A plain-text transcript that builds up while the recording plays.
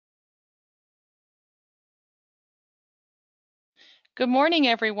Good morning,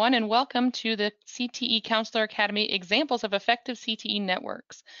 everyone, and welcome to the CTE Counselor Academy Examples of Effective CTE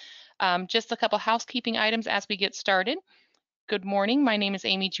Networks. Just a couple housekeeping items as we get started. Good morning, my name is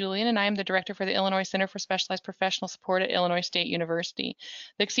Amy Julian, and I am the Director for the Illinois Center for Specialized Professional Support at Illinois State University.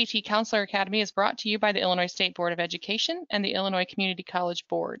 The CTE Counselor Academy is brought to you by the Illinois State Board of Education and the Illinois Community College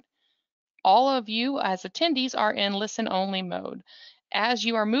Board. All of you as attendees are in listen-only mode. As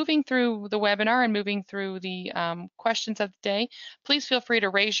you are moving through the webinar and moving through the questions of the day, please feel free to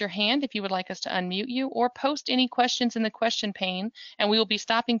raise your hand if you would like us to unmute you, or post any questions in the question pane, and we will be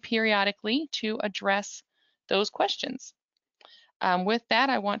stopping periodically to address those questions. With that,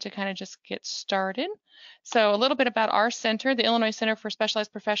 I want to kind of just get started. So a little bit about our center. The Illinois Center for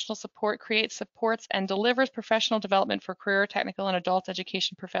Specialized Professional Support creates, supports, and delivers professional development for career, technical, and adult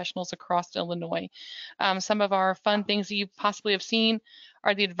education professionals across Illinois. Some of our fun things that you possibly have seen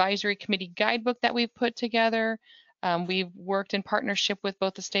are the advisory committee guidebook that we've put together. We've worked in partnership with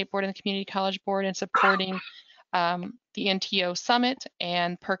both the State Board and the Community College Board in supporting the NTO Summit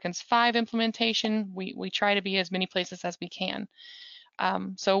and Perkins 5 implementation. We try to be as many places as we can.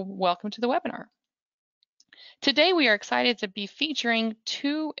 So welcome to the webinar. Today we are excited to be featuring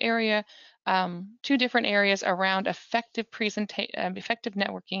two different areas around effective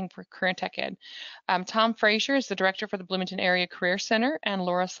networking for career and tech ed. Tom Frazier is the director for the Bloomington Area Career Center, and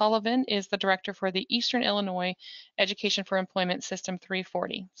Laura Sullivan is the director for the Eastern Illinois Education for Employment System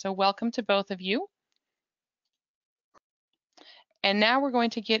 340. So welcome to both of you. And now we're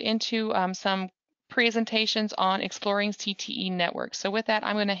going to get into some presentations on exploring CTE networks. So with that,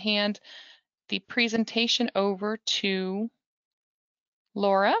 I'm going to hand the presentation over to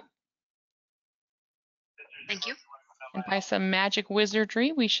Laura. Thank you. And by some magic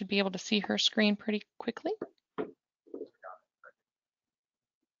wizardry, we should be able to see her screen pretty quickly.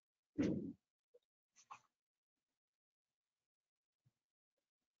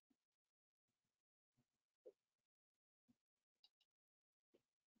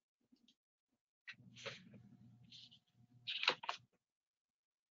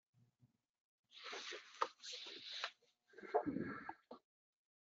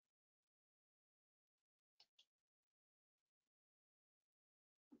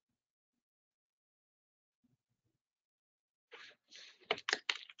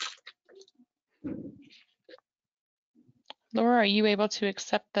 Laura, are you able to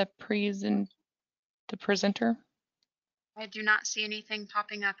accept the presenter? I do not see anything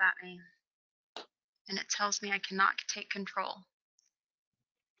popping up at me, and it tells me I cannot take control.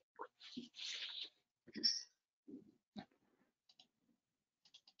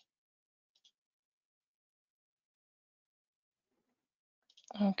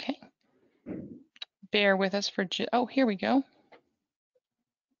 Okay. Bear with us for oh, here we go.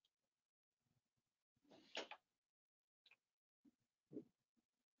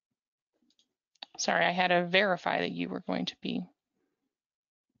 Sorry, I had to verify that you were going to be.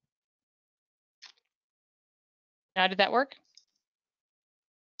 Now, did that work?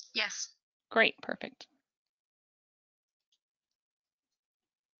 Yes. Great, perfect.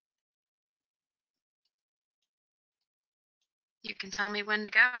 You can tell me when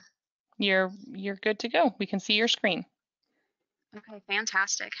to go. You're good to go. We can see your screen. Okay,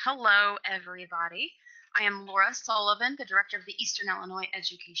 fantastic. Hello, everybody. I am Laura Sullivan, the director of the Eastern Illinois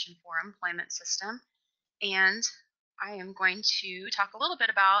Education for Employment System, and I am going to talk a little bit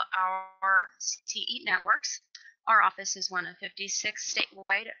about our CTE networks. Our office is one of 56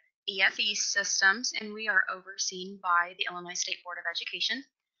 statewide EFE systems, and we are overseen by the Illinois State Board of Education.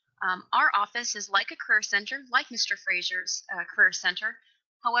 Our office is like a career center, like Mr. Frazier's career center.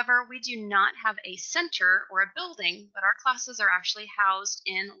 However, we do not have a center or a building, but our classes are actually housed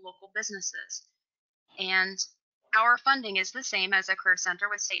in local businesses. And our funding is the same as a career center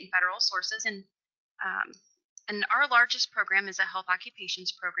with state and federal sources. And our largest program is a health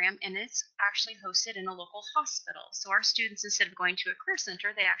occupations program, and it's actually hosted in a local hospital. So our students, instead of going to a career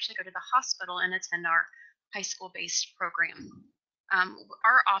center, they actually go to the hospital and attend our high school-based program.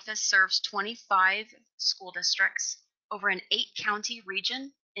 Our office serves 25 school districts over an 8-county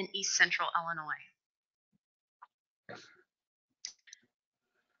region in East Central Illinois.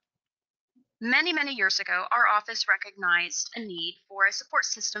 Many, many years ago, our office recognized a need for a support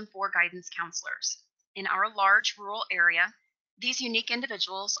system for guidance counselors. In our large rural area, these unique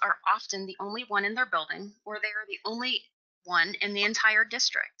individuals are often the only one in their building, or they are the only one in the entire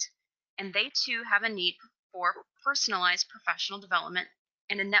district. And they too have a need for personalized professional development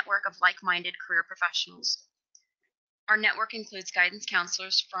and a network of like-minded career professionals. Our network includes guidance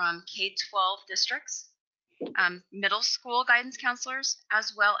counselors from K-12 districts, middle school guidance counselors,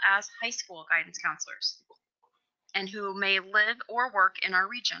 as well as high school guidance counselors. and who may live or work in our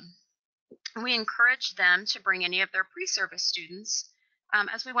region. We encourage them to bring any of their pre-service students,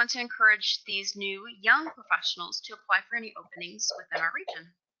 as we want to encourage these new young professionals to apply for any openings within our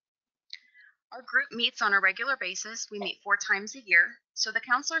region. Our group meets on a regular basis. We meet 4 times a year, so the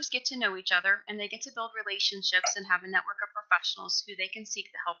counselors get to know each other and they get to build relationships and have a network of professionals who they can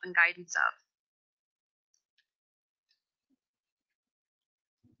seek the help and guidance of.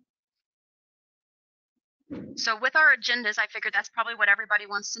 So with our agendas, I figured that's probably what everybody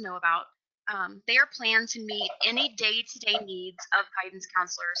wants to know about. They are planned to meet any day-to-day needs of guidance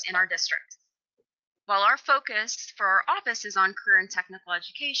counselors in our district. While our focus for our office is on career and technical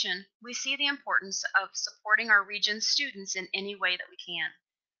education, we see the importance of supporting our region's students in any way that we can.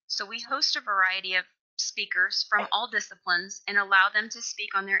 So we host a variety of speakers from all disciplines and allow them to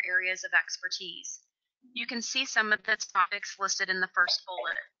speak on their areas of expertise. You can see some of the topics listed in the first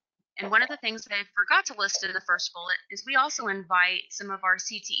bullet. And one of the things that I forgot to list in the first bullet is we also invite some of our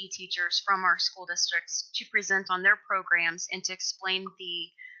CTE teachers from our school districts to present on their programs and to explain the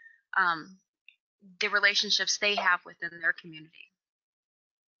relationships they have within their community.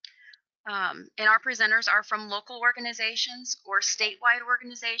 And our presenters are from local organizations or statewide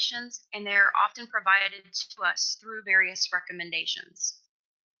organizations, and they're often provided to us through various recommendations.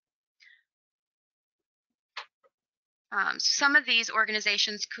 Some of these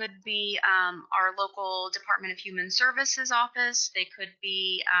organizations could be our local Department of Human Services office. They could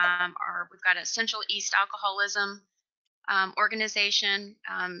be we've got a Central East Alcoholism organization,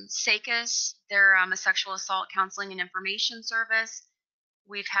 SACUS. They're a sexual assault counseling and information service.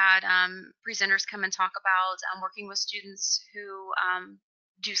 We've had presenters come and talk about working with students who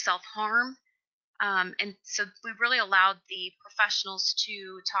do self-harm. And so we really allowed the professionals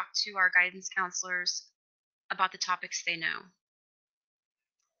to talk to our guidance counselors about the topics they know.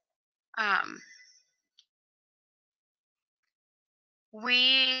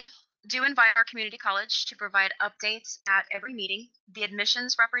 We do invite our community college to provide updates at every meeting. The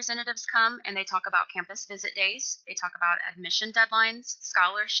admissions representatives come and they talk about campus visit days. They talk about admission deadlines,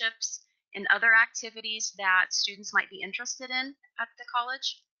 scholarships, and other activities that students might be interested in at the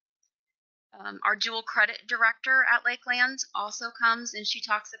college. Our dual credit director at Lakeland also comes and she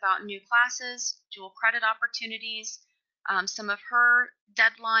talks about new classes, dual credit opportunities, some of her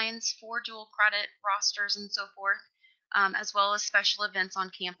deadlines for dual credit rosters and so forth, as well as special events on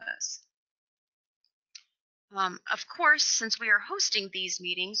campus. Of course, since we are hosting these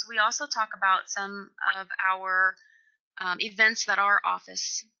meetings, we also talk about some of our events that our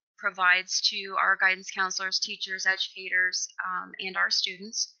office provides to our guidance counselors, teachers, educators, and our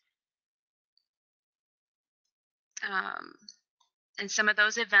students. And some of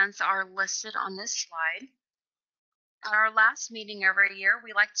those events are listed on this slide. At our last meeting every year,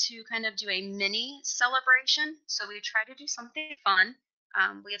 we like to kind of do a mini celebration. So we try to do something fun.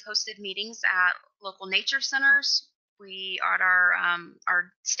 We have hosted meetings at local nature centers. We are at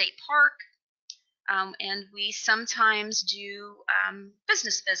our state park, and we sometimes do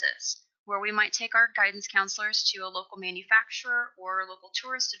business visits where we might take our guidance counselors to a local manufacturer or local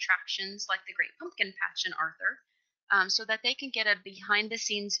tourist attractions like the Great Pumpkin Patch in Arthur, so that they can get a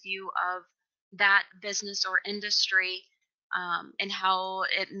behind-the-scenes view of that business or industry, and how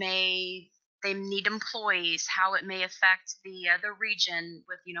they need employees, how it may affect the region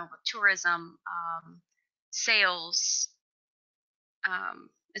with with tourism, sales,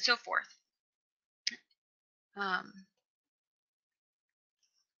 and so forth.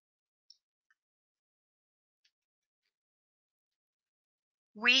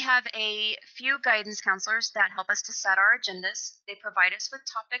 We have a few guidance counselors that help us to set our agendas. They provide us with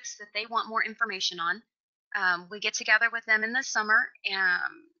topics that they want more information on. We get together with them in the summer,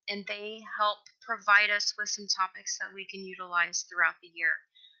 and they help provide us with some topics that we can utilize throughout the year.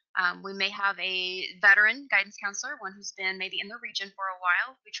 We may have a veteran guidance counselor, one who's been maybe in the region for a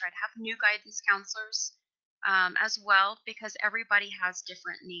while. We try to have new guidance counselors as well, because everybody has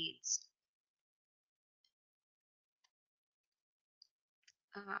different needs.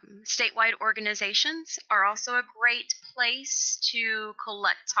 Statewide organizations are also a great place to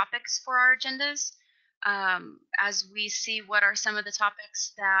collect topics for our agendas. As we see what are some of the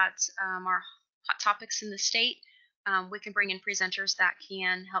topics that are hot topics in the state, we can bring in presenters that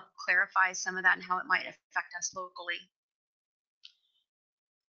can help clarify some of that and how it might affect us locally.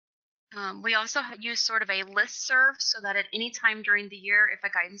 We also use sort of a listserv so that at any time during the year, if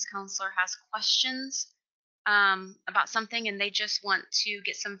a guidance counselor has questions about something and they just want to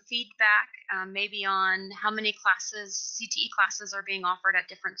get some feedback, maybe on how many classes, CTE classes, are being offered at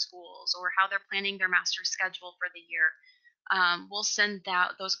different schools, or how they're planning their master's schedule for the year. We'll send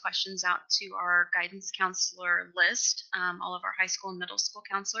those questions out to our guidance counselor list, all of our high school and middle school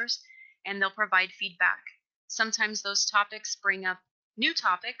counselors, and they'll provide feedback. Sometimes those topics bring up new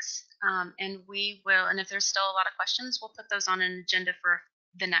topics, and if there's still a lot of questions, we'll put those on an agenda for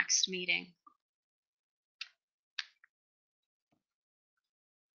the next meeting.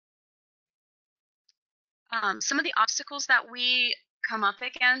 Some of the obstacles that we come up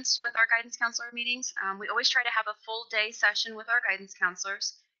against with our guidance counselor meetings, we always try to have a full day session with our guidance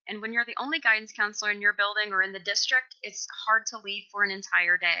counselors. And when you're the only guidance counselor in your building or in the district, it's hard to leave for an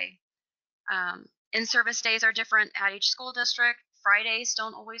entire day. In-service days are different at each school district. Fridays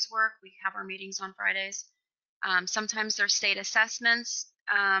don't always work. We have our meetings on Fridays. Sometimes there's state assessments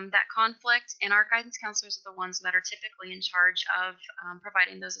that conflict, and our guidance counselors are the ones that are typically in charge of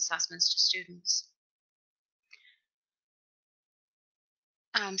providing those assessments to students.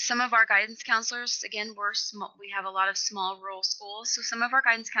 Some of our guidance counselors, again, we have a lot of small rural schools, so some of our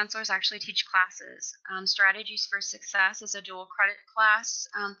guidance counselors actually teach classes. Strategies for Success is a dual credit class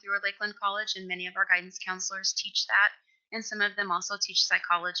through a Lakeland college, and many of our guidance counselors teach that, and some of them also teach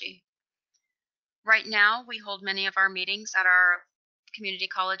psychology. Right now, we hold many of our meetings at our community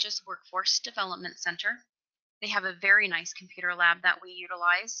college's Workforce Development Center. They have a very nice computer lab that we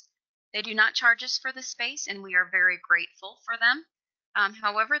utilize. They do not charge us for the space, and we are very grateful for them.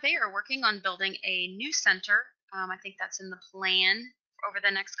 However, they are working on building a new center. I think that's in the plan over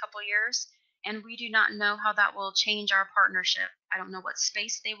the next couple years, and we do not know how that will change our partnership. I don't know what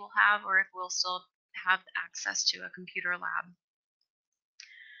space they will have or if we'll still have access to a computer lab.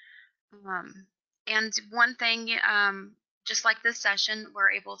 And one thing, just like this session,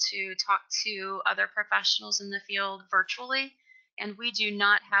 we're able to talk to other professionals in the field virtually, and we do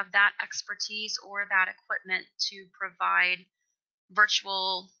not have that expertise or that equipment to provide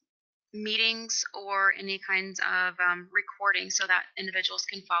virtual meetings or any kinds of recording so that individuals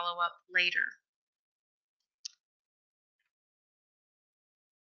can follow up later.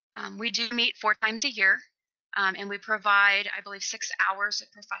 We do meet 4 times a year, and we provide, I believe, 6 hours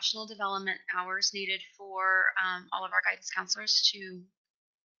of professional development hours needed for all of our guidance counselors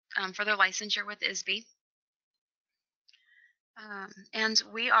for their licensure with ISB. And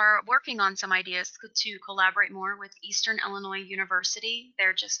we are working on some ideas to collaborate more with Eastern Illinois University.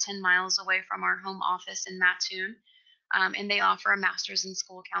 They're just 10 miles away from our home office in Mattoon, and they offer a master's in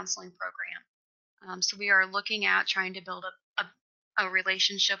school counseling program. So we are looking at trying to build a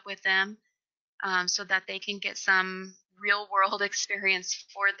relationship with them so that they can get some real world experience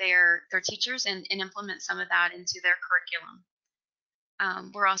for their teachers and implement some of that into their curriculum.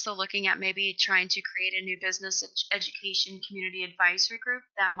 We're also looking at maybe trying to create a new business education community advisory group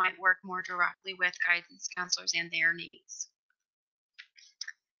that might work more directly with guidance counselors and their needs.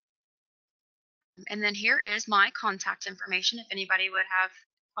 And then here is my contact information if anybody would have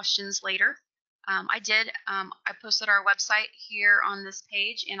questions later. I posted our website here on this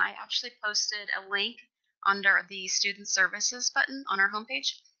page, and I actually posted a link under the student services button on our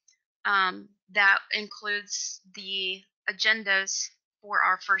homepage that includes the agendas for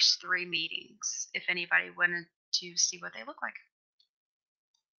our first 3 meetings, if anybody wanted to see what they look like.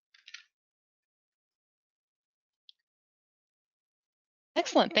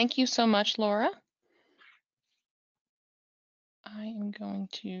 Excellent. Thank you so much, Laura. I am going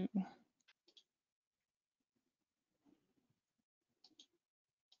to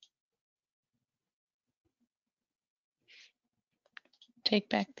take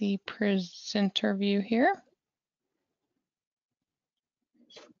back the presenter view here.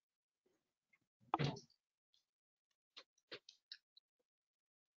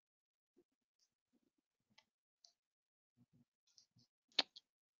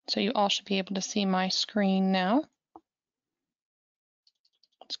 So you all should be able to see my screen now.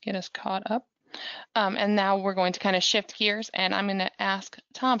 Let's get us caught up. And now we're going to kind of shift gears, and I'm going to ask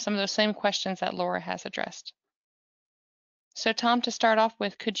Tom some of those same questions that Laura has addressed. So Tom, to start off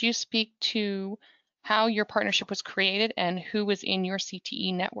with, could you speak to how your partnership was created and who was in your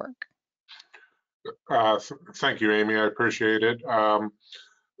CTE network? Thank you, Amy. I appreciate it.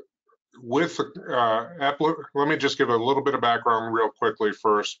 Let me just give a little bit of background real quickly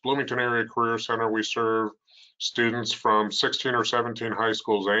first. Bloomington Area Career Center, we serve students from 16 or 17 high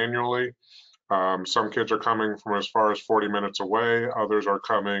schools annually. Some kids are coming from as far as 40 minutes away. Others are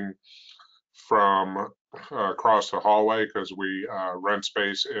coming from across the hallway because we rent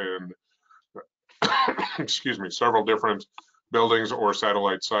space in, excuse me, several different buildings or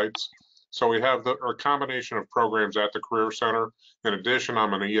satellite sites. So we have a combination of programs at the Career Center. In addition,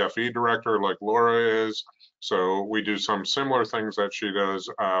 I'm an EFE director like Laura is. So we do some similar things that she does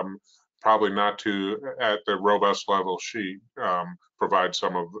probably not to at the robust level she provides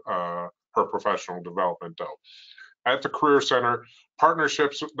some of her professional development though. At the Career Center,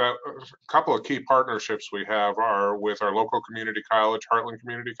 partnerships that a couple of key partnerships we have are with our local community college, Heartland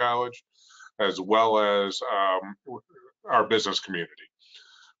Community College, as well as our business community.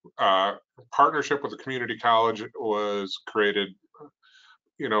 Uh, Partnership with the community college was created,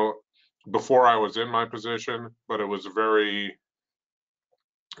 you know, before I was in my position, but it was very,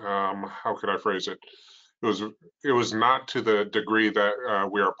 how could I phrase it? It was not to the degree that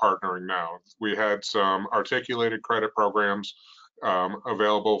we are partnering now. We had some articulated credit programs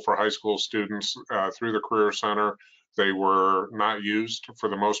available for high school students through the Career Center. They were not used for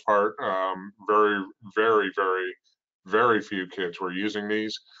the most part. Very, very, very, very few kids were using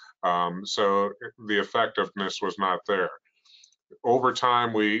these. So the effectiveness was not there. Over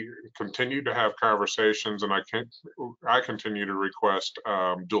time, we continued to have conversations, and I continue to request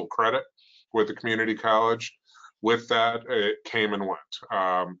dual credit with the community college. With that, it came and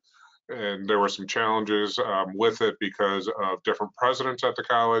went. And there were some challenges with it because of different presidents at the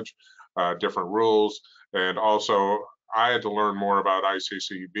college, different rules, and also I had to learn more about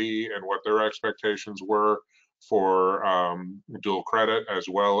ICCB and what their expectations were for dual credit, as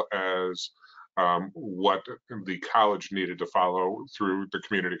well as what the college needed to follow through the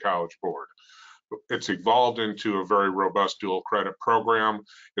community college board. It's evolved into a very robust dual credit program.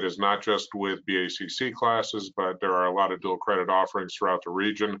 It is not just with BACC classes, but there are a lot of dual credit offerings throughout the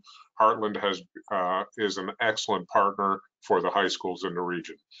region. Heartland is an excellent partner for the high schools in the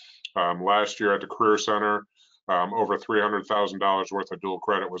region. Last year at the Career Center, over $300,000 worth of dual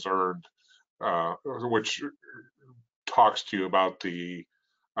credit was earned, which talks to you about the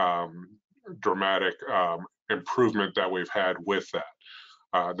dramatic improvement that we've had with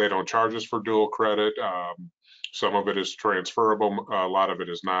that. They don't charge us for dual credit. Some of it is transferable. A lot of it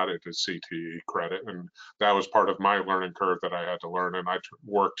is not. It is CTE credit. And that was part of my learning curve that I had to learn. And I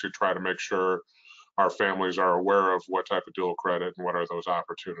work to try to make sure our families are aware of what type of dual credit and what are those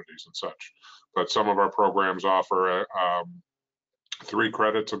opportunities and such. But some of our programs offer 3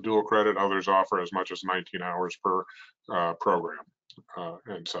 credits of dual credit. Others offer as much as 19 hours per program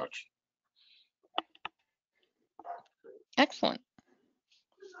and such. Excellent.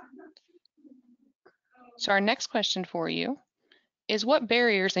 So our next question for you is, what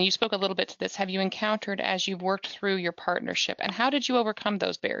barriers, and you spoke a little bit to this, have you encountered as you've worked through your partnership, and how did you overcome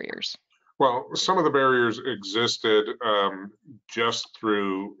those barriers? Well, some of the barriers existed just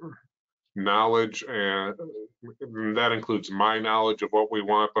through knowledge, and that includes my knowledge of what we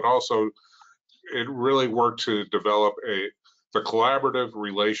want, but also it really worked to develop the collaborative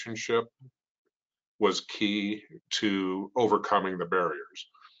relationship was key to overcoming the barriers.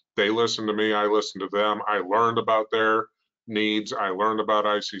 They listened to me, I listened to them. I learned about their needs. I learned about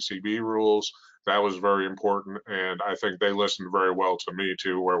ICCB rules. That was very important. And I think they listened very well to me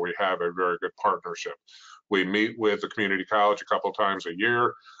too, where we have a very good partnership. We meet with the community college a couple times a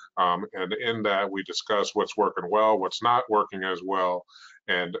year. And in that, we discuss what's working well, what's not working as well.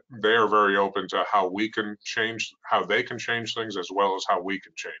 And they're very open to how we can change, how they can change things, as well as how we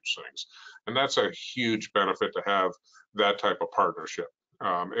can change things. And that's a huge benefit to have that type of partnership.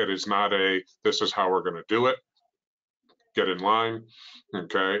 It is not this is how we're going to do it, get in line,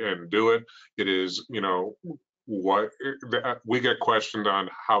 okay, and do it. It is, what we get questioned on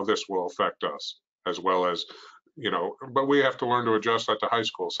how this will affect us, as well as, but we have to learn to adjust at the high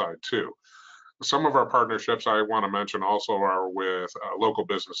school side too. Some of our partnerships I want to mention also are with local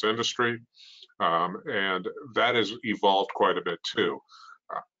business industry, and that has evolved quite a bit too.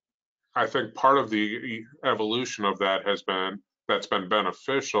 I think part of the evolution of that that's been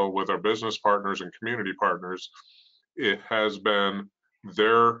beneficial with our business partners and community partners. It has been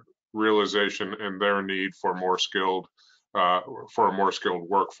their realization and their need for a more skilled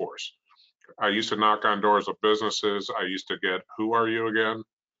workforce. I used to knock on doors of businesses. I used to get, "Who are you again?"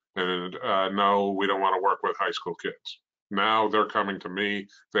 And no, we don't want to work with high school kids. Now they're coming to me.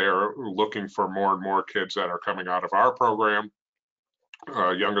 They are looking for more and more kids that are coming out of our program,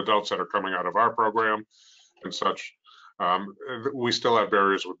 young adults that are coming out of our program and such. We still have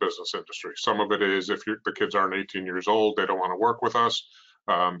barriers with business industry. Some of it is if the kids aren't 18 years old, they don't want to work with us.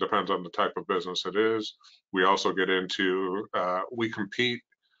 Depends on the type of business it is. We also get into, we compete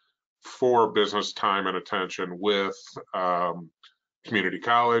for business time and attention with community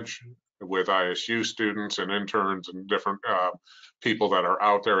college, with ISU students and interns and different people that are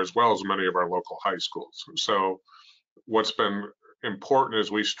out there, as well as many of our local high schools. So what's been important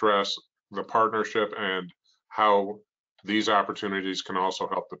is we stress the partnership and how these opportunities can also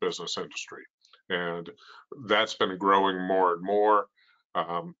help the business industry. And that's been growing more and more.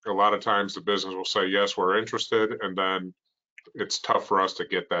 A lot of times the business will say, yes, we're interested, and then it's tough for us to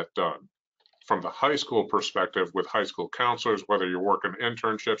get that done. From the high school perspective, with high school counselors, whether you're working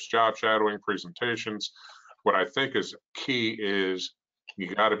internships, job shadowing, presentations, what I think is key is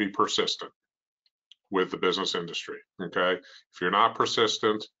you got to be persistent with the business industry. Okay. If you're not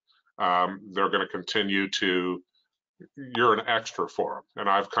persistent, they're going to continue to, you're an extra for them. And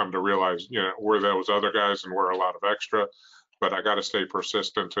I've come to realize, we're those other guys and we're a lot of extra, but I got to stay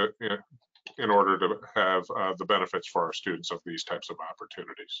persistent in order to have the benefits for our students of these types of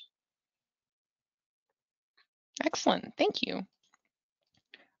opportunities. Excellent, thank you.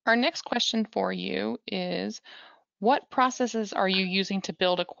 Our next question for you is, what processes are you using to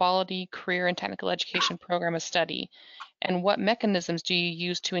build a quality career and technical education program of study? And what mechanisms do you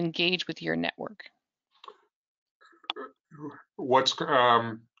use to engage with your network? What's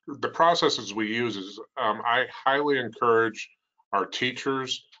the processes we use is I highly encourage our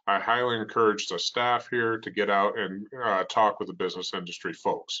teachers, I highly encourage the staff here to get out and talk with the business industry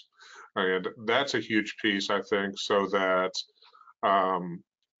folks. And that's a huge piece, I think, so that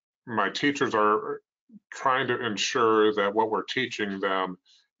my teachers are trying to ensure that what we're teaching them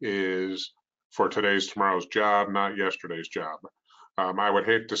is for today's, tomorrow's job, not yesterday's job. I would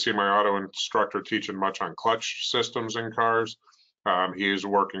hate to see my auto instructor teaching much on clutch systems in cars. He is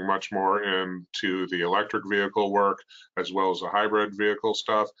working much more into the electric vehicle work as well as the hybrid vehicle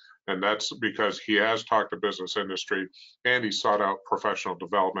stuff. And that's because he has talked to business industry and he sought out professional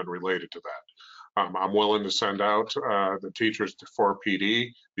development related to that. I'm willing to send out the teachers for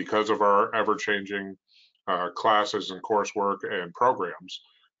PD because of our ever-changing classes and coursework and programs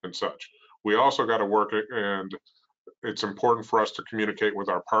and such. We also got to work and it's important for us to communicate with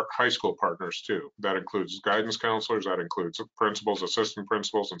our high school partners too. That includes guidance counselors, that includes principals, assistant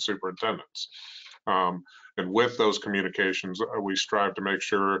principals, and superintendents. And with those communications, we strive to make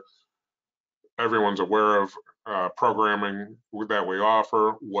sure everyone's aware of programming that we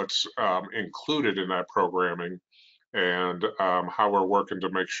offer, what's included in that programming, and how we're working to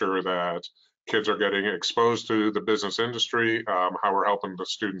make sure that kids are getting exposed to the business industry, how we're helping the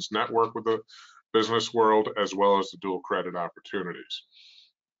students network with the business world, as well as the dual credit opportunities.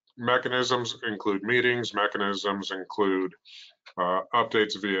 Mechanisms include meetings, mechanisms include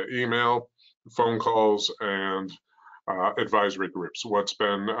updates via email, phone calls, and advisory groups. What's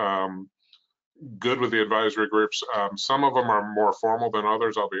been good with the advisory groups, some of them are more formal than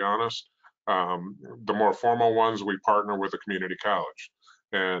others, I'll be honest. The more formal ones, we partner with a community college.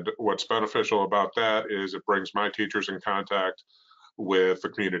 And what's beneficial about that is it brings my teachers in contact with the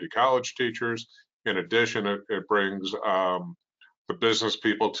community college teachers. In addition, it brings the business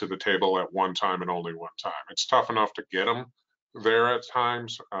people to the table at one time and only one time. It's tough enough to get them there at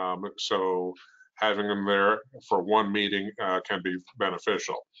times, so having them there for one meeting can be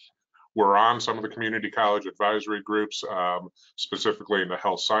beneficial. We're on some of the community college advisory groups, specifically in the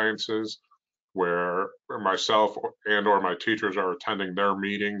health sciences, where myself and or my teachers are attending their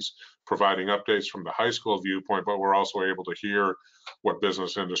meetings, providing updates from the high school viewpoint, but we're also able to hear what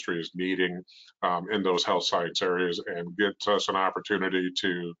business industry is needing in those health science areas and gives us an opportunity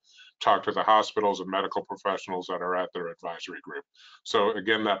to talk to the hospitals and medical professionals that are at their advisory group. So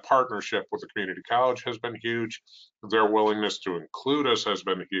again, that partnership with the community college has been huge. Their willingness to include us has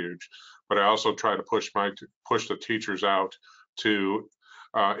been huge, but I also try to push the teachers out to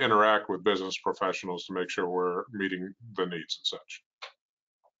interact with business professionals to make sure we're meeting the needs and such.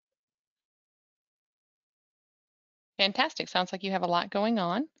 Fantastic. Sounds like you have a lot going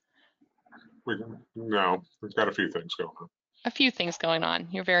on. No, we've got a few things going on. A few things going on.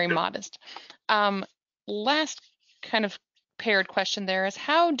 You're very modest. Last kind of paired question there is,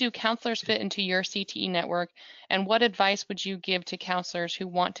 how do counselors fit into your CTE network, and what advice would you give to counselors who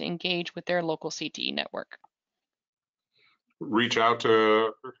want to engage with their local CTE network? Reach out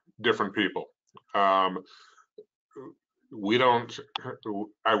to different people. I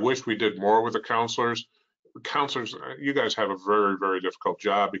wish we did more with the counselors. Counselors, you guys have a very, very difficult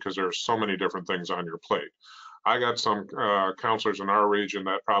job because there are so many different things on your plate. I got some counselors in our region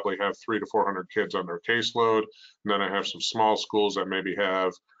that probably have 300 to 400 kids on their caseload. And then I have some small schools that maybe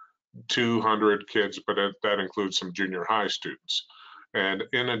have 200 kids, but that includes some junior high students. And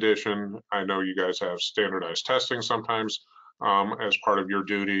in addition, I know you guys have standardized testing sometimes as part of your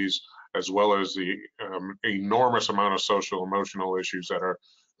duties, as well as the enormous amount of social emotional issues that are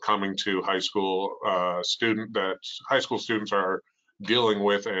coming to high school high school students are dealing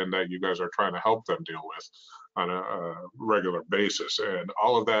with, and that you guys are trying to help them deal with on a regular basis. And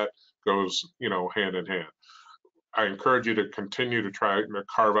all of that goes, hand in hand. I encourage you to continue to try to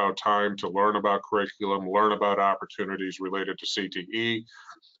carve out time to learn about curriculum, learn about opportunities related to CTE,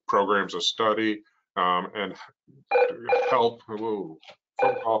 programs of study, and help, phone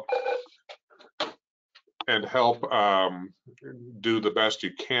call, and help do the best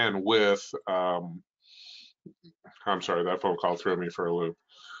you can with, I'm sorry, that phone call threw me for a loop.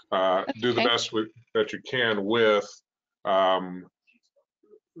 Do the Okay. best that you can with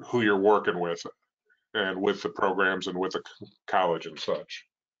who you're working with and with the programs and with the college and such.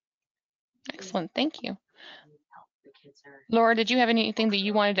 Excellent. Thank you. Laura, did you have anything that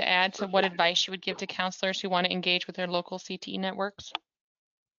you wanted to add to what advice you would give to counselors who want to engage with their local CTE networks?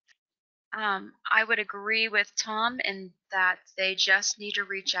 I would agree with Tom in that they just need to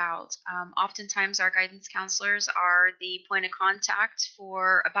reach out. Oftentimes, our guidance counselors are the point of contact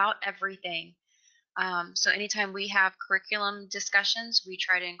for about everything. So anytime we have curriculum discussions, we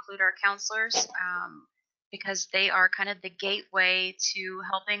try to include our counselors because they are kind of the gateway to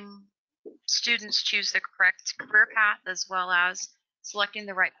helping students choose the correct career path as well as selecting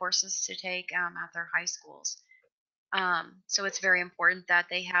the right courses to take at their high schools. So it's very important that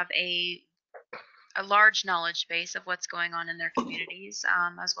they have a large knowledge base of what's going on in their communities,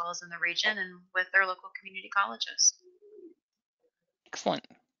 as well as in the region and with their local community colleges. Excellent.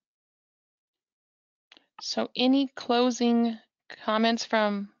 So any closing comments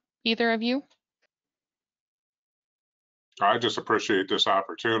from either of you? I just appreciate this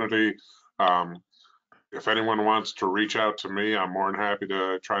opportunity. If anyone wants to reach out to me, I'm more than happy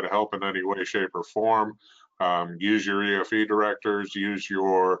to try to help in any way, shape, or form. Use your EFE directors, use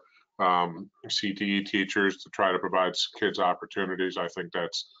your CTE teachers to try to provide kids opportunities. I think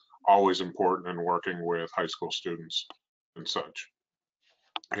that's always important in working with high school students and such.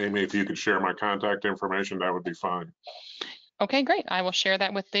 Amy, if you could share my contact information, that would be fine. Okay, great. I will share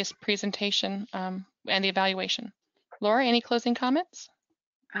that with this presentation and the evaluation. Laura, any closing comments?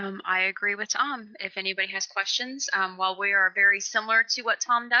 I agree with Tom. If anybody has questions, while we are very similar to what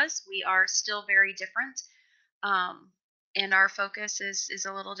Tom does, we are still very different. And our focus is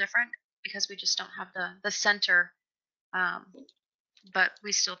a little different because we just don't have the center, but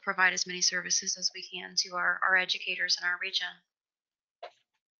we still provide as many services as we can to our educators in our region.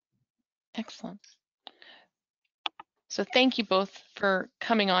 Excellent. So thank you both for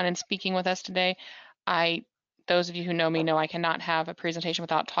coming on and speaking with us today. Those of you who know me know I cannot have a presentation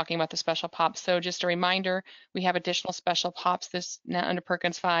without talking about the special pops. So just a reminder, we have additional special pops this now under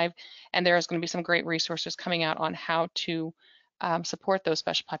Perkins 5, and there is going to be some great resources coming out on how to support those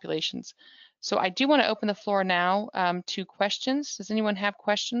special populations. So I do want to open the floor now to questions. Does anyone have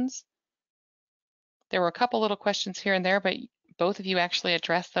questions? There were a couple little questions here and there, but both of you actually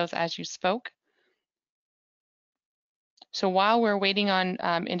addressed those as you spoke. So while we're waiting on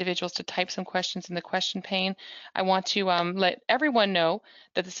individuals to type some questions in the question pane, I want to let everyone know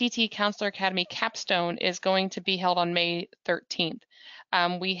that the CTE Counselor Academy capstone is going to be held on May 13th.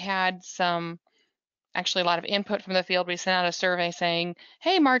 We had actually a lot of input from the field. We sent out a survey saying,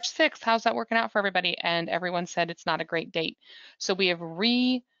 hey, March 6th, how's that working out for everybody? And everyone said it's not a great date. So we have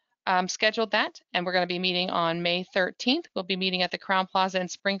scheduled that, and we're going to be meeting on May 13th. We'll be meeting at the Crown Plaza in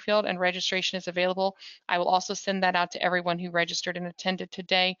Springfield, and registration is available. I will also send that out to everyone who registered and attended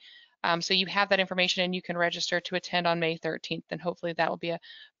today. So you have that information and you can register to attend on May 13th, and hopefully that will be a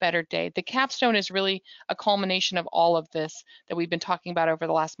better day. The capstone is really a culmination of all of this that we've been talking about over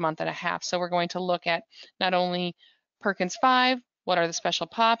the last month and a half. So we're going to look at not only Perkins 5, what are the special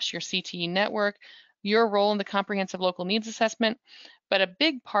pops, your CTE network, your role in the comprehensive local needs assessment, but a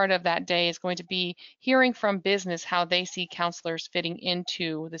big part of that day is going to be hearing from business how they see counselors fitting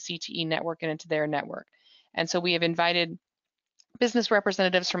into the CTE network and into their network. And so we have invited business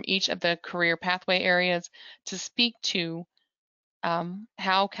representatives from each of the career pathway areas to speak to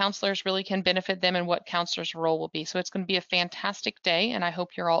how counselors really can benefit them and what counselors' role will be. So it's going to be a fantastic day, and I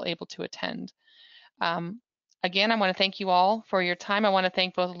hope you're all able to attend. Again, I want to thank you all for your time. I want to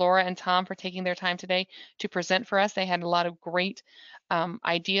thank both Laura and Tom for taking their time today to present for us. They had a lot of great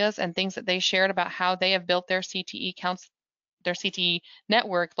ideas and things that they shared about how they have built their CTE their CTE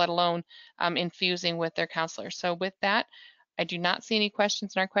network, let alone infusing with their counselors. So with that, I do not see any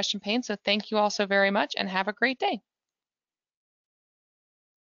questions in our question pane. So thank you all so very much and have a great day.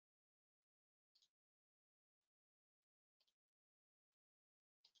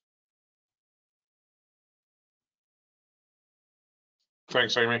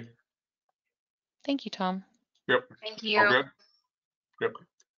 Thanks, Amy. Thank you, Tom. Yep. Thank you. All good. Yep.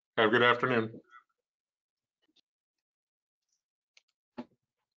 Have a good afternoon.